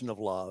expression of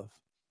love.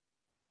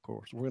 Of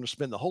course, we're going to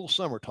spend the whole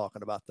summer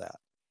talking about that.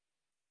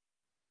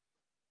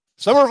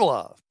 Summer of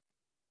love.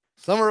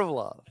 Summer of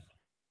love.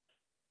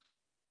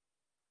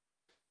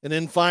 And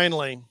then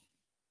finally,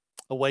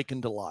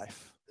 awaken to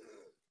life.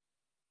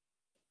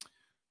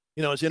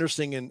 You know, it's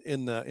interesting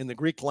in the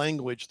Greek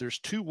language, there's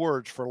 2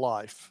 words for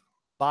life.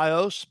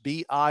 Bios,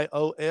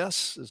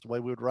 B-I-O-S, is the way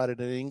we would write it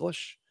in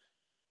English.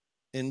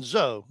 And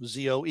Zoe,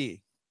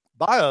 Z-O-E.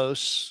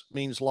 Bios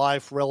means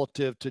life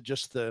relative to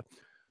just the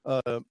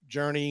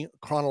journey,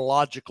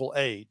 chronological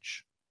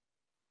age.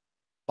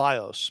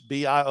 Bios,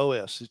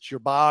 B-I-O-S. It's your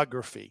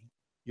biography,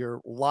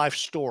 your life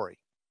story,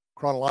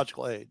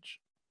 chronological age.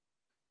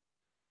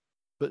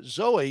 But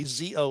Zoe,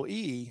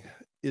 Z-O-E,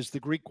 is the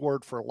Greek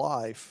word for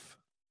life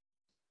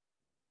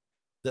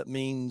that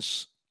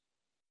means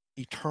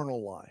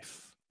eternal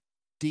life,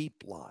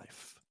 deep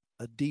life,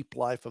 a deep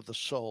life of the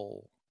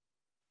soul,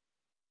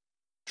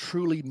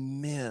 truly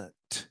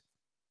meant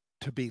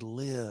to be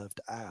lived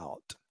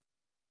out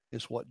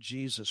is what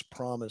Jesus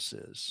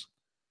promises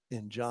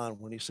in John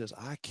when he says,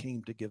 I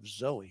came to give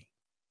Zoe.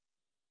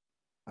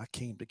 I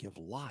came to give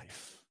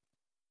life,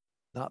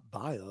 not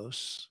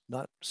bios,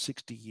 not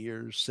 60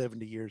 years,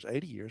 70 years,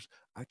 80 years.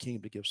 I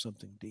came to give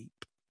something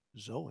deep,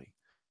 Zoe.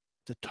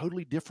 It's a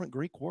totally different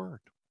Greek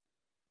word.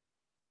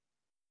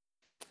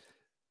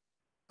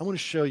 I want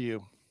to show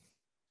you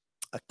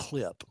a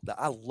clip.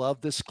 I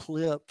love this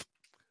clip.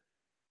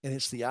 And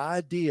it's the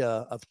idea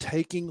of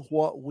taking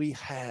what we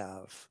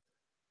have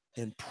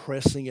and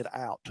pressing it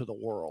out to the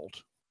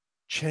world.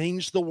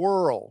 Change the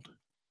world.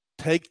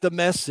 Take the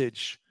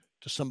message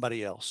to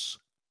somebody else.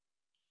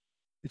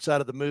 It's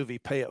out of the movie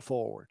Pay It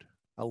Forward.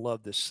 I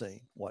love this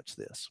scene. Watch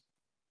this.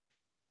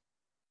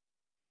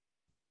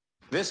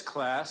 This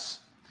class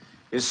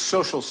is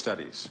social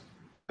studies.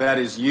 That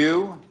is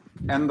you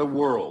and the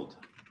world.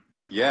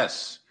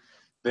 Yes,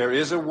 there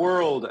is a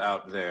world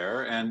out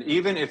there, and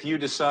even if you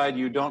decide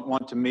you don't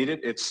want to meet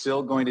it, it's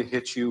still going to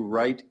hit you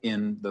right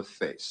in the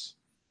face.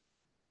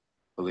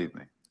 Believe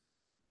me.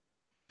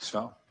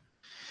 So,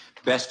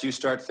 best you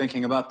start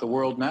thinking about the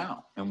world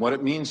now and what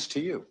it means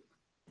to you.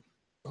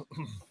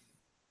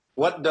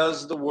 What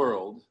does the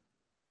world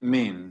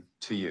mean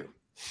to you?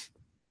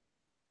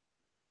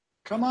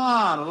 Come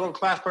on, a little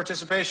class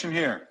participation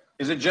here.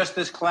 Is it just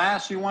this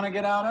class you want to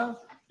get out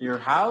of? Your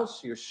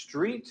house, your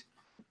street?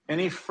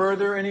 Any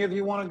further any of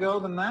you want to go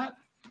than that?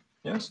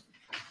 Yes?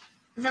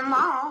 The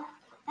mall.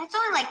 That's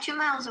only like 2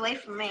 miles away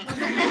from me.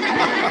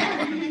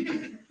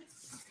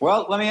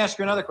 Well, let me ask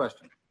you another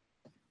question.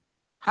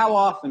 How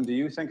often do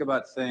you think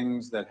about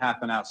things that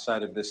happen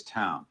outside of this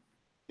town?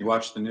 You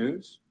watch the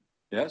news?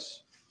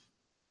 Yes?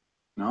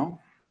 No?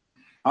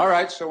 All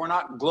right, so we're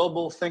not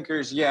global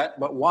thinkers yet,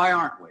 but why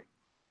aren't we?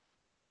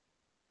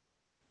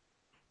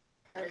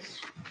 Because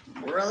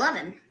we're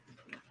 11.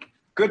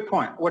 Good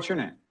point. What's your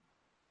name?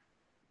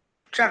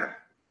 Trevor.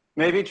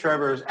 Maybe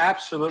Trevor is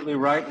absolutely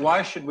right.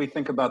 Why should we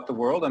think about the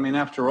world? I mean,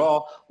 after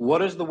all, what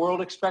does the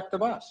world expect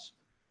of us?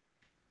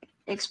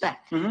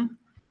 Expect.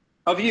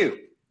 Of you.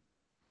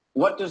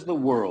 What does the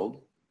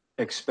world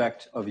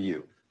expect of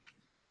you?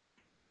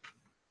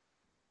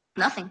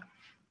 Nothing.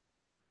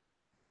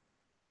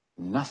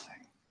 Nothing.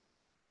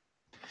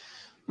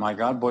 My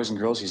God, boys and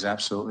girls, he's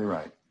absolutely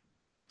right.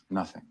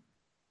 Nothing.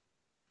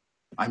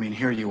 I mean,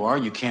 here you are.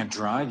 You can't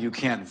drive. You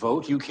can't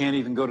vote. You can't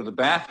even go to the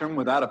bathroom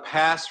without a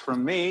pass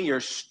from me. You're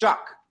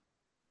stuck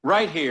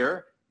right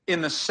here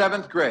in the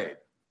 7th grade.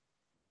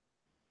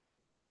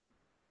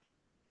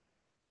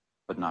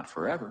 But not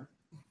forever.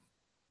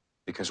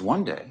 Because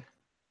one day,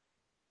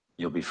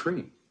 you'll be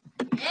free.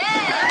 All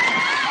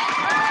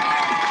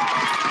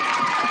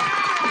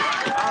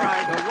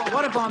right, well,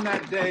 what if on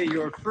that day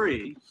you're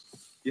free,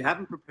 you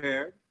haven't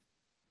prepared,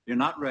 you're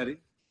not ready,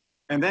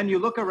 and then you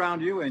look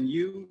around you and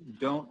you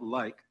don't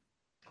like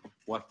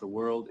what the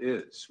world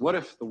is? What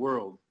if the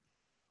world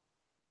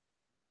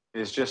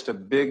is just a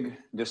big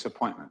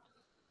disappointment?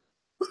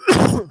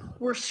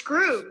 We're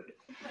screwed.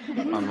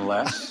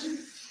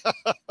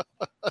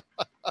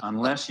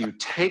 Unless you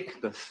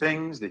take the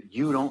things that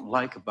you don't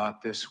like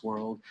about this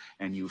world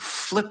and you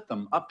flip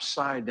them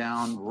upside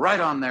down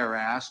right on their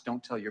ass.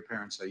 Don't tell your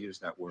parents I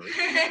used that word.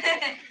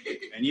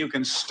 And you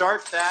can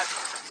start that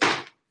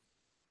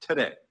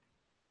today.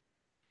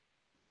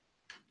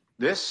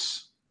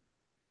 This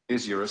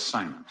is your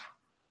assignment.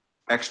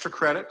 Extra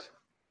credit.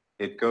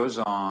 It goes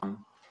on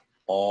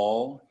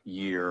all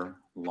year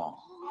long.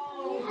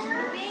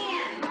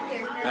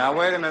 Now,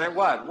 wait a minute.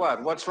 What?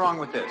 What's wrong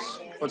with this?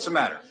 What's the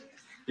matter?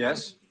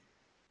 Yes?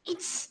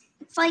 It's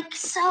like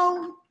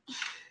so...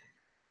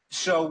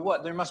 So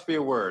what? There must be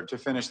a word to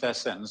finish that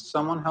sentence.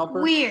 Someone help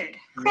her? Weird.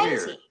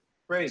 Crazy. Weird.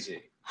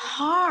 Crazy.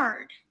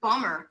 Hard.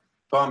 Bummer.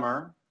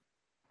 Bummer.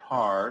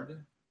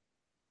 Hard.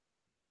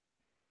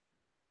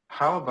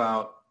 How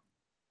about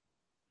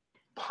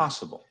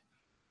possible?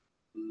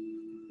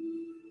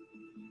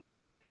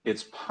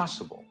 It's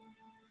possible.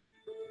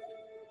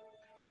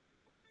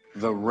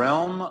 The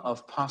realm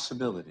of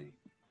possibility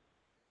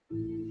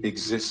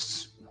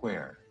exists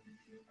where?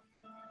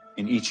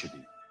 In each of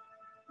you.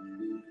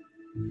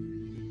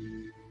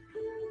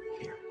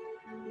 Here.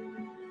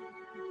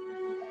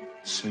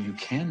 So you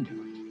can do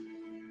it.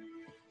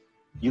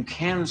 You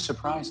can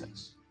surprise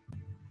us.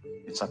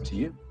 It's up to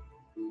you.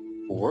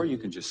 Or you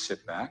can just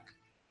sit back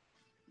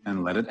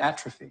and let it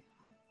atrophy.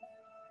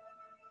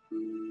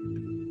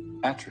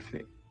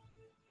 Atrophy.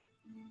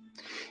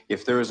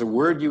 If there is a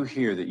word you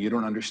hear that you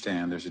don't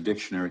understand, there's a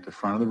dictionary at the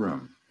front of the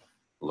room.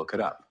 Look it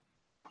up.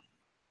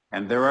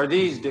 And there are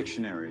these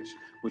dictionaries,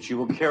 which you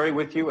will carry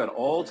with you at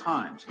all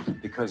times,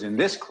 because in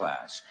this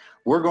class,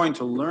 we're going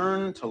to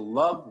learn to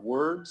love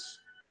words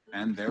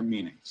and their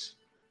meanings.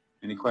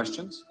 Any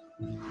questions?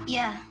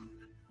 Yeah.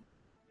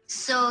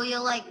 So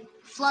you'll, like,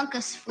 flunk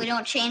us if we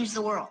don't change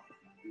the world.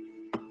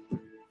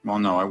 Well,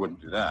 no, I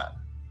wouldn't do that.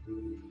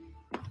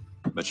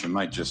 But you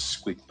might just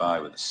squeak by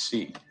with a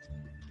C.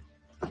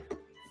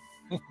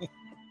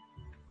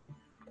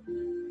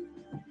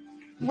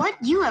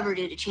 What'd you ever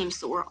do to change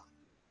the world?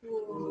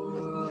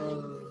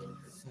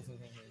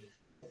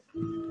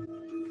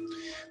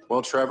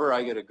 Well, Trevor,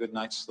 I get a good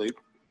night's sleep.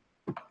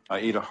 I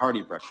eat a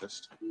hearty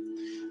breakfast.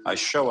 I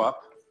show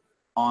up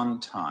on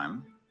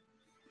time.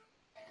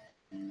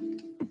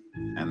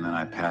 And then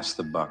I pass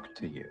the buck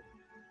to you.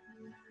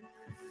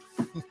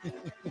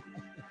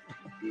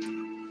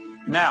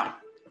 Now,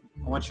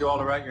 I want you all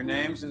to write your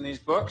names in these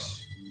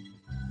books.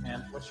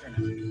 And what's your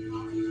name?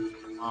 Molly.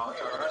 All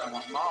right, I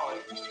want Molly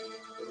to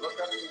look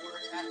up the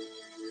word act.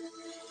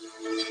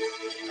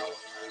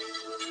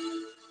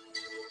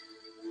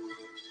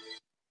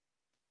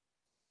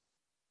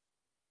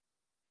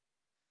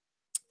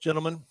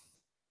 Gentlemen,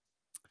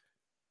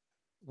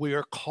 we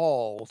are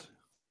called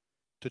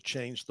to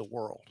change the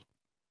world.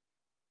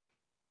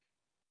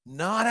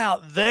 Not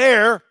out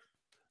there,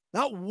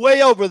 not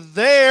way over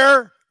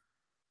there,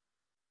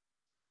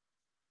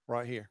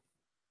 right here.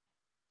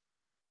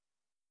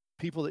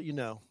 People that you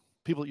know,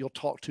 people that you'll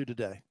talk to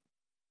today,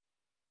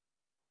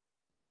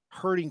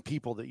 hurting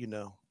people that you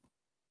know.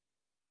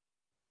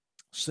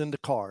 Send a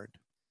card,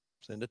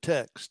 send a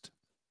text,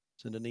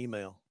 send an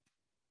email,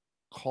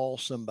 call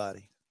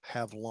somebody,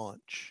 have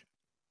lunch.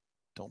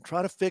 Don't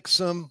try to fix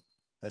them.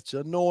 That's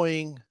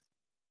annoying.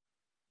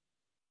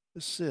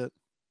 Just sit.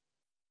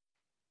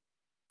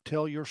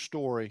 Tell your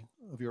story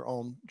of your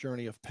own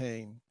journey of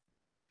pain.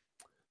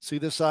 See,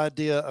 this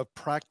idea of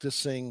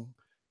practicing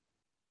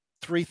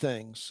three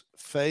things: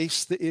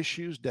 face the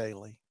issues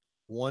daily,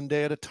 one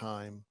day at a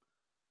time,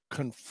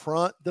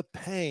 confront the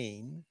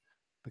pain,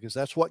 because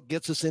that's what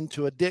gets us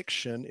into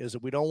addiction, is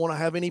that we don't want to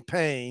have any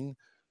pain.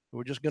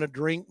 We're just going to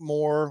drink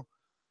more,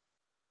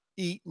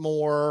 eat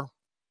more,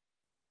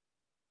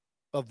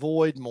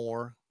 avoid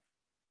more.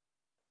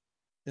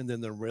 And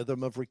then the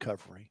rhythm of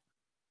recovery.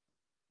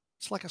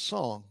 It's like a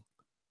song.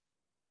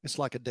 It's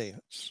like a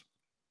dance.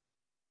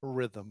 A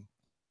rhythm.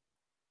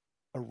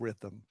 A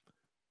rhythm.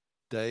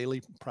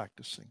 Daily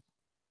practicing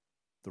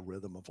the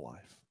rhythm of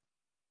life.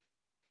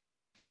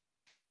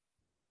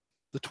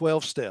 The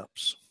 12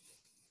 steps.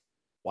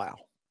 Wow.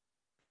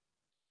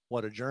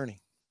 What a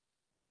journey.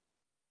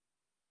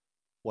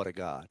 What a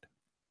God.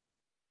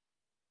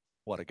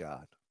 What a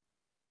God.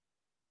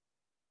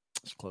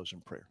 Let's close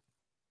in prayer.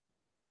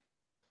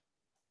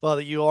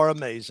 Father, you are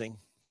amazing.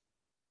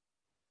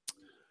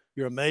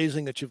 You're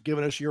amazing that you've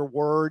given us your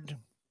word.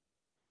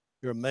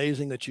 You're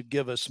amazing that you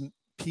give us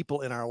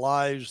people in our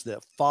lives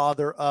that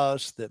father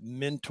us, that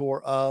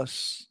mentor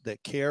us,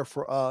 that care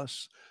for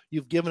us.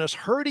 You've given us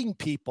hurting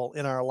people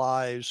in our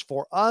lives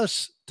for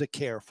us to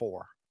care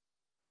for.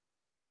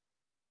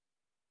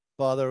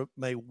 Father,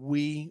 may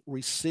we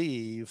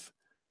receive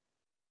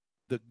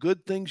the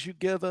good things you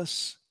give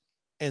us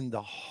and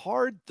the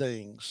hard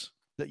things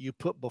that you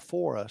put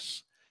before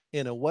us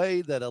in a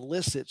way that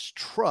elicits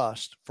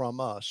trust from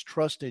us,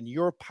 trust in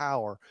your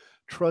power,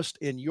 trust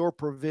in your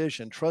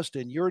provision, trust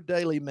in your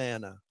daily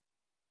manna,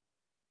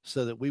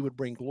 so that we would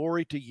bring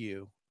glory to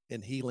you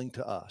and healing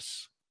to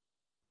us.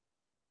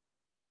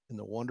 In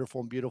the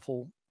wonderful and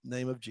beautiful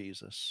name of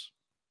Jesus,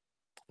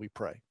 we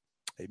pray.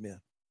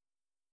 Amen.